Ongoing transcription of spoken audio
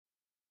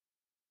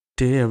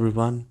day,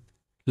 everyone.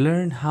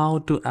 Learn how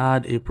to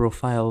add a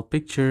profile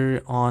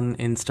picture on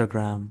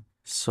Instagram.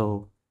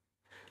 So,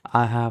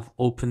 I have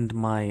opened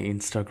my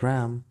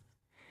Instagram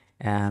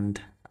and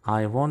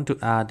I want to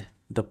add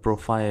the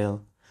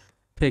profile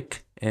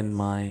pic in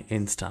my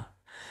Insta.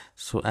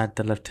 So, at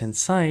the left hand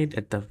side,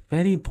 at the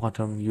very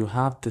bottom, you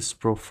have this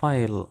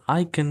profile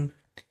icon,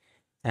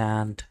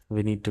 and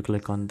we need to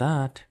click on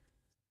that.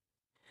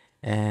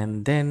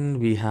 And then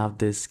we have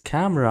this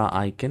camera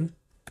icon.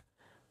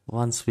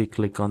 Once we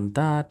click on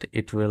that,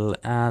 it will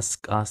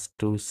ask us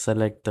to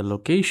select the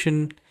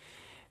location,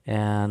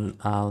 and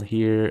I'll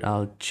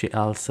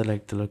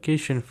select the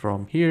location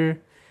from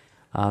here.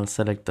 I'll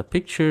select the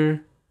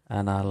picture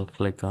and I'll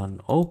click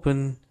on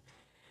open,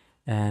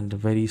 and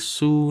very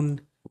soon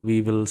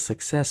we will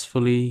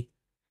successfully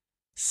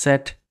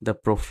set the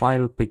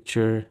profile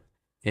picture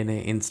in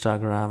an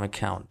Instagram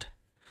account.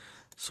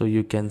 So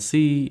you can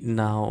see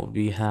now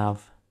we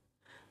have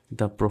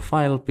the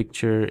profile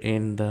picture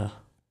in the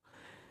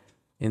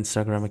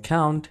Instagram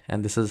account,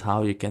 and this is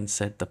how you can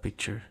set the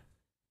picture.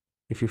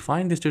 If you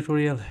find this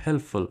tutorial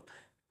helpful,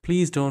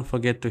 please don't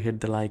forget to hit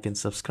the like and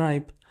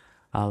subscribe.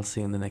 I'll see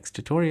you in the next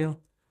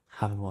tutorial.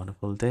 Have a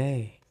wonderful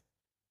day.